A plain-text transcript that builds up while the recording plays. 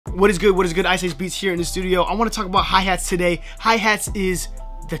What is good? What is good? Isage Beats here in the studio. I want to talk about hi-hats today. Hi-hats is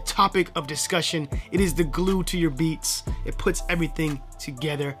the topic of discussion. It is the glue to your beats. It puts everything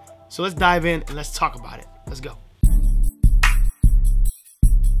together. So let's dive in and let's talk about it. Let's go.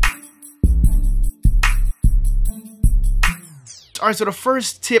 All right, so the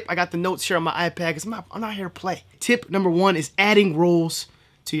first tip, I got the notes here on my iPad because I'm not here to play. Tip number one is adding rolls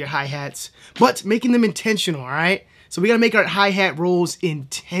to your hi-hats, but making them intentional, all right? So we gotta make our hi-hat rolls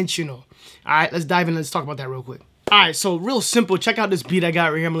intentional. All right, let's dive in, let's talk about that real quick. All right, so real simple, check out this beat I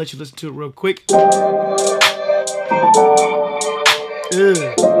got right here. I'm gonna let you listen to it real quick.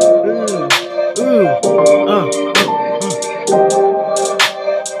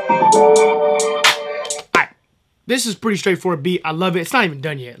 This is pretty straightforward beat. I love it. It's not even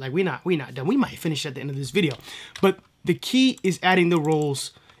done yet. Like we not done. We might finish at the end of this video. But the key is adding the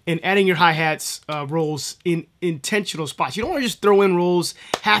rolls and adding your hi-hats rolls in intentional spots. You don't want to just throw in rolls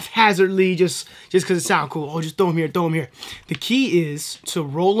haphazardly just because it sounds cool. Oh, just throw them here, throw them here. The key is to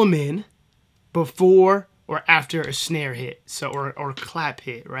roll them in before or after a snare hit, so or clap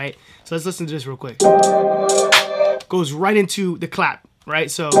hit, right? So let's listen to this real quick. Goes right into the clap, right?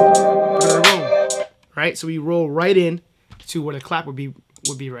 So right? So we roll right in to where the clap would be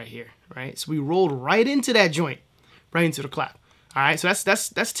right here, right? So we rolled right into that joint, right into the clap. All right, so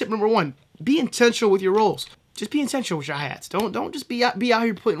that's tip number one. Be intentional with your rolls. Just be intentional with your hi-hats. Don't just be out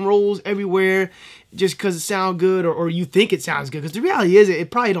here putting rolls everywhere just because it sounds good or you think it sounds good. Because the reality is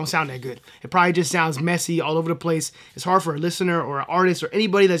it probably don't sound that good. It probably just sounds messy all over the place. It's hard for a listener or an artist or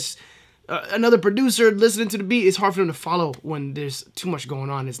anybody that's another producer listening to the beat. It's hard for them to follow when there's too much going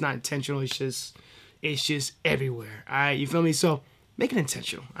on. It's not intentional. It's just everywhere. All right, you feel me? So make it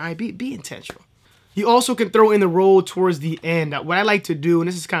intentional. All right, be intentional. You also can throw in the roll towards the end. What I like to do, and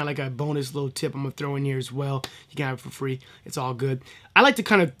this is kind of like a bonus little tip I'm going to throw in here as well. You can have it for free. It's all good. I like to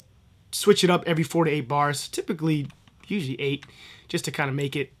kind of switch it up every 4 to 8 bars, usually 8, just to kind of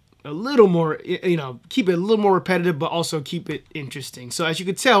make it a little more, keep it a little more repetitive, but also keep it interesting. So as you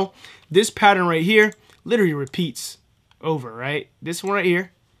can tell, this pattern right here literally repeats over, right? This one right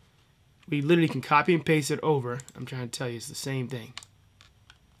here, we literally can copy and paste it over. I'm trying to tell you, it's the same thing.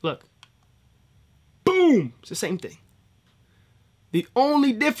 Look. Boom! It's the same thing. The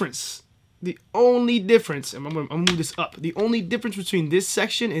only difference, and I'm gonna move this up. The only difference between this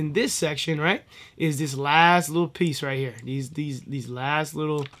section and this section, right, is this last little piece right here. These last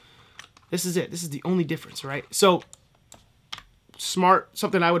little, this is it. This is the only difference, right? So,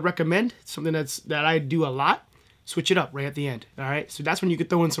 something I would recommend, something that I do a lot, switch it up right at the end, all right? So that's when you could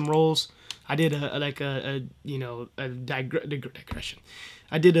throw in some rolls. I did a digression.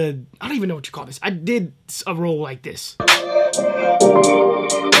 I don't even know what you call this. I did a roll like this.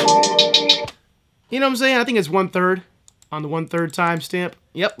 You know what I'm saying? I think it's 1/3 on the 1/3 timestamp.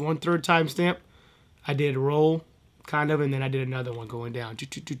 Yep, 1/3 timestamp. I did a roll, kind of, and then I did another one going down.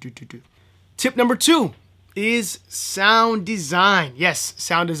 Tip number 2 is sound design. Yes,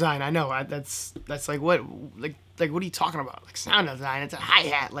 sound design. I know. That's like what what are you talking about? Like sound design. It's a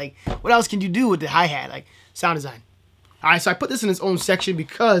hi-hat. Like what else can you do with the hi-hat? Like sound design. All right, so I put this in its own section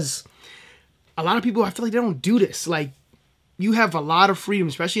because a lot of people, I feel like they don't do this. Like, you have a lot of freedom,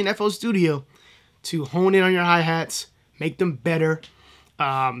 especially in FL Studio, to hone in on your hi-hats, make them better.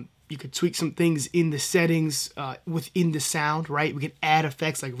 You could tweak some things in the settings within the sound, right? We can add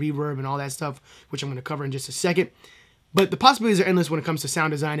effects like reverb and all that stuff, which I'm going to cover in just a second. But the possibilities are endless when it comes to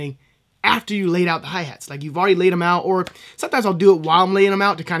sound designing after you laid out the hi-hats. Like, you've already laid them out, or sometimes I'll do it while I'm laying them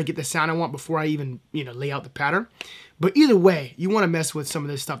out to kind of get the sound I want before I even, lay out the pattern. But either way, you want to mess with some of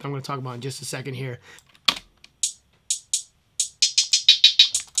this stuff that I'm going to talk about in just a second here.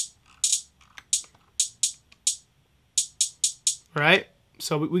 All right,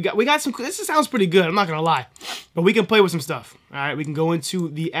 so we got some. This sounds pretty good. I'm not gonna lie, but we can play with some stuff. All right, we can go into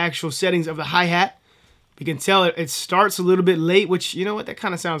the actual settings of the hi-hat. We can tell it starts a little bit late, which you know what, that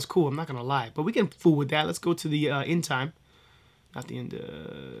kind of sounds cool. I'm not gonna lie, but we can fool with that. Let's go to the end time, not the end,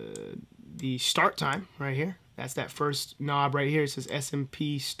 the start time right here. That's that first knob right here. It says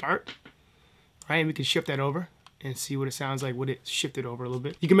SMP start, right? And we can shift that over and see what it sounds like when it shifted over a little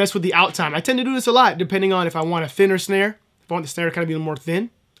bit. You can mess with the out time. I tend to do this a lot depending on if I want a thinner snare. If I want the snare to kind of be a little more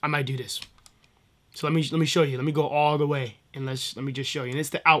thin, I might do this. So let me show you. Let me go all the way and let me just show you. And it's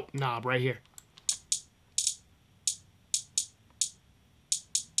the out knob right here.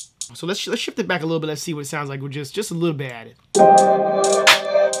 So let's shift it back a little bit. Let's see what it sounds like with just a little bit added.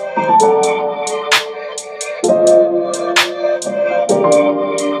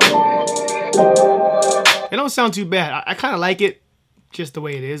 It don't sound too bad. I kind of like it just the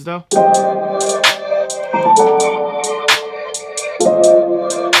way it is though.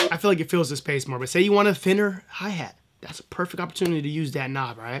 feel like it fills the space more. But say you want a thinner hi-hat, that's a perfect opportunity to use that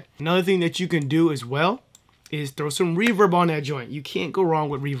knob, right? Another thing that you can do as well is throw some reverb on that joint. You can't go wrong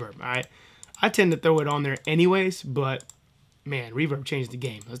with reverb, all right? I tend to throw it on there anyways, but man, reverb changed the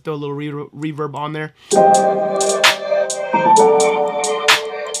game. Let's throw a little reverb on there.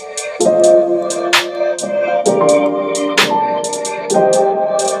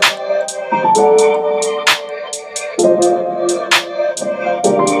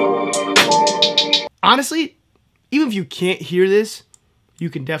 Honestly, even if you can't hear this, you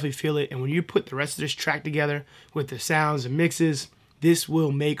can definitely feel it. And when you put the rest of this track together with the sounds and mixes, this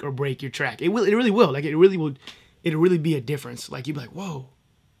will make or break your track. It really will. Like, it'll really be a difference. Like, you'll be like, whoa,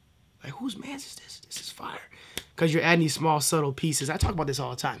 like, whose man's is this? This is fire. Because you're adding these small, subtle pieces. I talk about this all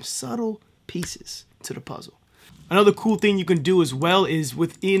the time. Subtle pieces to the puzzle. Another cool thing you can do as well is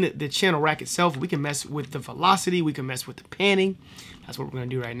within the channel rack itself, we can mess with the velocity, we can mess with the panning. That's what we're gonna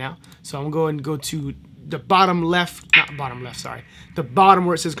do right now. So I'm going to go to the bottom left, not bottom left, sorry. The bottom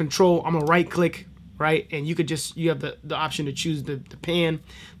where it says control, I'm gonna right click, right? And you could just, you have the option to choose the pan,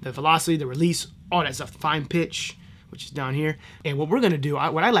 the velocity, the release, all that stuff, fine pitch, which is down here. And what we're gonna do,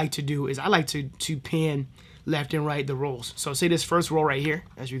 what I like to do is I like to pan left and right the rolls. So say this first roll right here,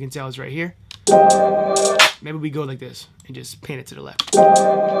 as you can tell, is right here. Maybe we go like this and just pan it to the left.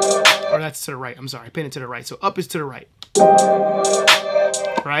 Or that's to the right, I'm sorry, pan it to the right. So up is to the right.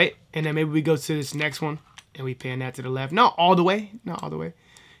 Right? And then maybe we go to this next one and we pan that to the left. Not all the way, not all the way.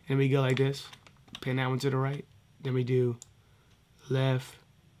 And we go like this, pan that one to the right. Then we do left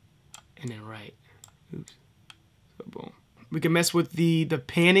and then right. Oops. So boom. We can mess with the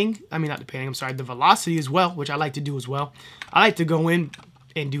panning. I mean, not the panning, I'm sorry, the velocity as well, which I like to do as well. I like to go in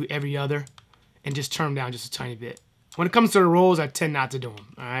and do every other and just turn them down just a tiny bit. When it comes to the rolls, I tend not to do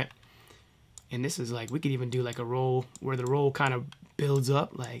them, all right? And this is like, we could even do like a roll where the roll kind of builds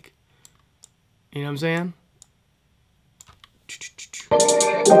up, like, you know what I'm saying?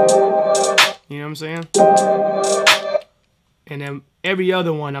 You know what I'm saying? And then every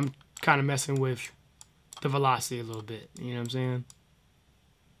other one, I'm kind of messing with the velocity a little bit, you know what I'm saying?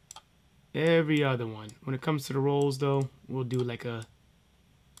 Every other one. When it comes to the rolls, though, we'll do like a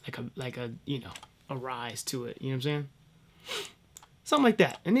you know, a rise to it. You know what I'm saying? Something like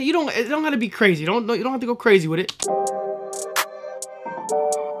that. And then it don't have to be crazy. You don't have to go crazy with it.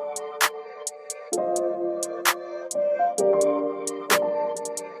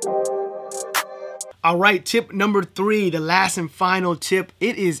 All right, tip number 3, the last and final tip.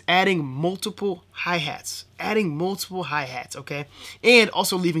 It is adding multiple hi-hats. Adding multiple hi-hats, okay? And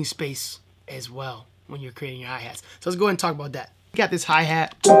also leaving space as well when you're creating your hi-hats. So let's go ahead and talk about that. Got this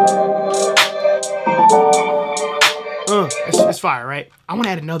hi-hat. It's fire, right? I want to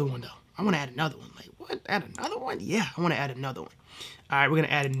add another one, though. I want to add another one. Like, what? Add another one? Yeah, I want to add another one. All right, we're going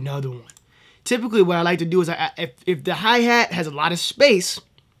to add another one. Typically, what I like to do is if the hi-hat has a lot of space,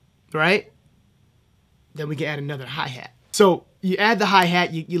 right, then we can add another hi-hat. So you add the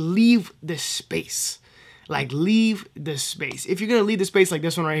hi-hat, you leave the space. Like, leave the space. If you're going to leave the space like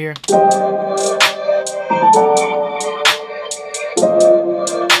this one right here,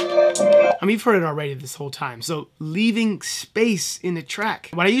 I mean, you've heard it already this whole time. So leaving space in the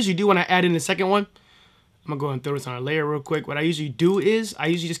track. What I usually do when I add in the second one, I'm gonna go and throw this on a layer real quick. What I usually do is I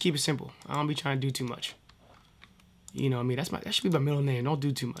usually just keep it simple. I don't be trying to do too much. You know what I mean? That should be my middle name. Don't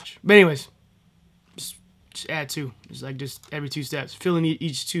do too much. But anyways, just add 2. It's like just every 2 steps. Fill in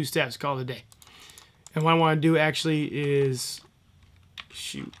each 2 steps. Call it a day. And what I want to do actually is,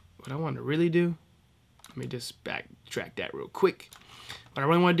 shoot, what I want to really do, let me just backtrack that real quick. What I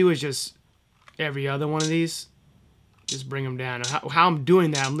really want to do is just every other one of these, just bring them down. How I'm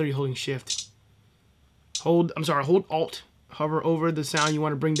doing that, I'm literally holding shift. Hold alt, hover over the sound you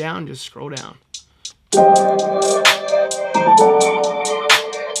want to bring down, just scroll down.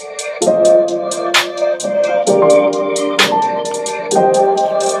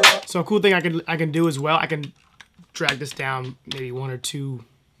 So a cool thing I can do as well, I can drag this down maybe 1 or 2.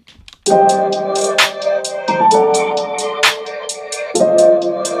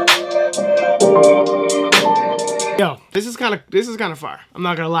 Yo, this is kind of fire. I'm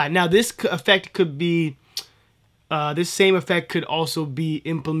not gonna lie. Now this effect could be, this same effect could also be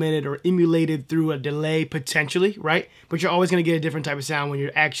implemented or emulated through a delay potentially, right? But you're always gonna get a different type of sound when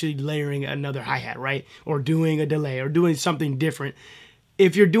you're actually layering another hi-hat, right? Or doing a delay or doing something different.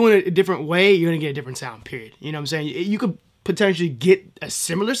 If you're doing it a different way, you're gonna get a different sound, period. You know what I'm saying? You could potentially get a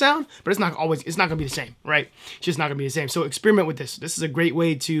similar sound, but it's not gonna be the same, right? It's just not gonna be the same. So experiment with this. This is a great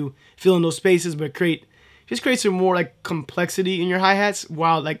way to fill in those spaces, but just create some more like complexity in your hi-hats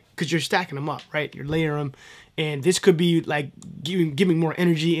while, like, because you're stacking them up, right? You're layering them And this could be like giving more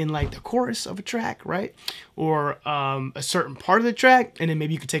energy in like the chorus of a track, right? Or a certain part of the track, and then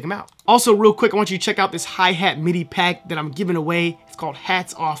maybe you can take them out. Also, real quick, I want you to check out this hi-hat MIDI pack that I'm giving away. It's called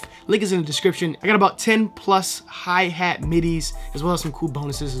Hats Off. Link is in the description. I got about 10 plus hi-hat MIDIs, as well as some cool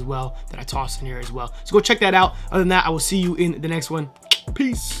bonuses as well that I tossed in here as well. So go check that out. Other than that, I will see you in the next one.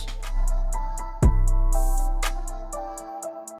 Peace.